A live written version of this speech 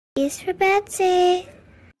B's for Betsy.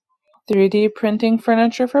 3D printing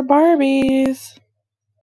furniture for Barbies.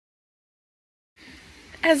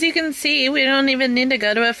 As you can see, we don't even need to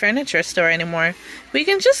go to a furniture store anymore. We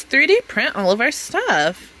can just 3D print all of our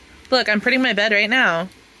stuff. Look, I'm printing my bed right now.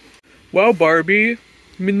 Wow, Barbie.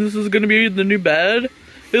 I mean, this is gonna be the new bed?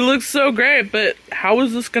 It looks so great, but how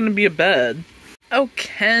is this gonna be a bed? Oh,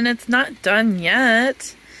 Ken, it's not done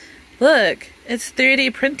yet. Look, it's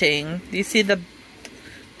 3D printing. Do you see the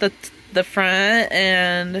front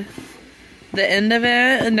and the end of it?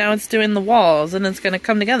 And now it's doing the walls, and it's gonna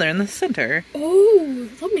come together in the center. Oh,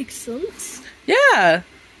 that makes sense. Yeah.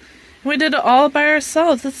 We did it all by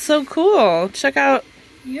ourselves. It's so cool. Check out.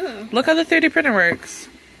 Yeah. Look how the 3D printer works.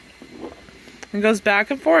 It goes back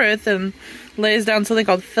and forth and lays down something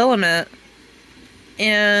called filament.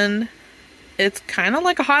 And it's kind of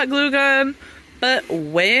like a hot glue gun, but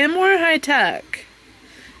way more high tech.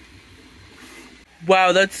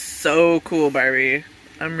 Wow, that's so cool, Barbie.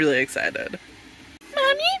 I'm really excited.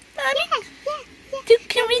 Mommy?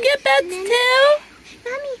 Can we get beds too?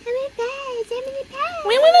 Mommy, how many beds? How many beds?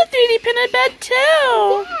 We want a 3D printed bed too. Yeah,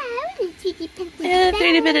 I want a 3D printed bed. And a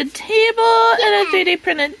 3D printed table, and a 3D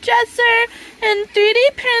printed dresser, and 3D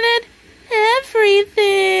printed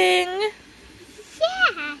everything.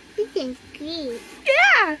 Yeah, this is great.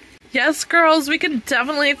 Yeah. Yes, girls, we can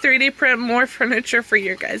definitely 3D print more furniture for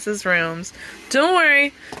your guys' rooms. Don't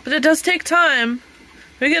worry, but it does take time.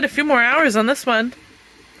 We get a few more hours on this one.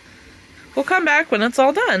 We'll come back when it's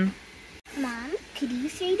all done. Mom, could you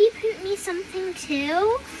 3D print me something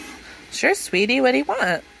too? Sure, sweetie. What do you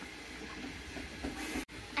want?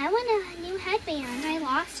 I want a new headband. I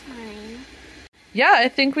lost mine. Yeah, I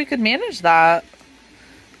think we could manage that.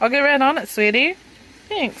 I'll get right on it, sweetie.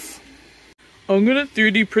 Thanks. I'm gonna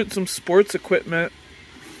 3D print some sports equipment.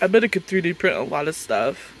 I bet I could 3D print a lot of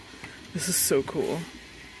stuff. This is so cool.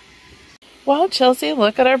 Wow, Chelsea,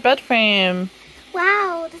 look at our bed frame.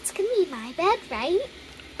 Wow, that's gonna be my bed, right?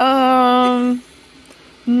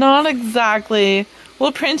 Not exactly.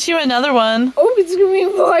 We'll print you another one. Oh, it's gonna be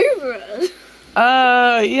my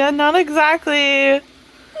bed. Yeah, not exactly. Is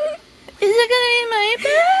it gonna be my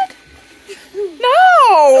bed?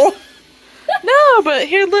 No! No, but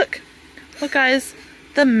here, look. Look, guys.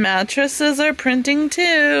 The mattresses are printing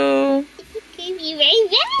too. Can be my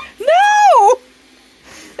bed? No!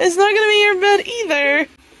 It's not gonna be your bed either.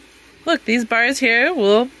 Look, these bars here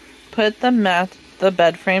will put the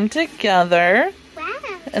bed frame together. Wow.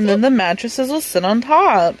 And then the mattresses will sit on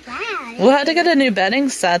top. Wow. We'll have to get a new bedding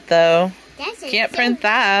set though. Can't print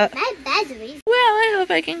that. My bed's really... Well, I hope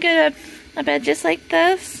I can get a bed just like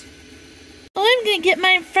this. Oh, I'm gonna get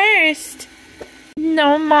mine first.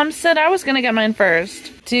 No, Mom said I was gonna get mine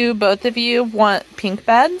first. Do both of you want pink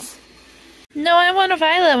beds? No, I want a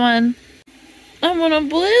violet one. I want a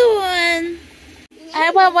blue one.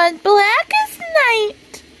 I want one black as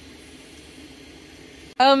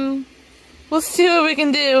night. We'll see what we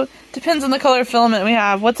can do. Depends on the color filament we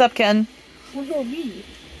have. What's up, Ken? What about me?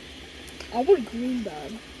 I want a green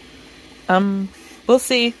bed. We'll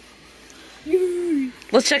see.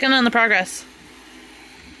 Let's check in on the progress.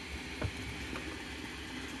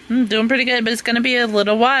 Doing pretty good, but it's gonna be a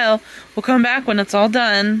little while. We'll come back when it's all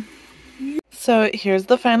done. So here's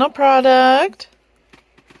the final product.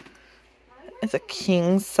 It's a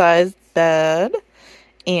king-size bed,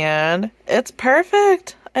 and it's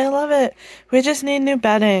perfect. I love it. We just need new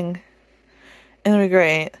bedding. It'll be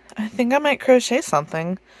great. I think I might crochet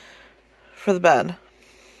something for the bed.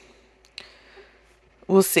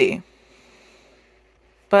 We'll see.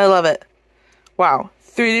 But I love it. Wow.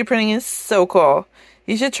 3D printing is so cool.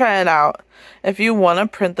 You should try it out. If you want to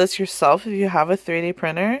print this yourself, if you have a 3D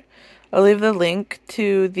printer, I'll leave the link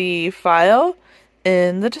to the file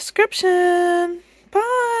in the description.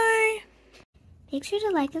 Bye! Make sure to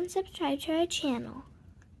like and subscribe to our channel.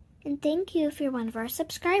 And thank you if you're one of our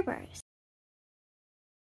subscribers.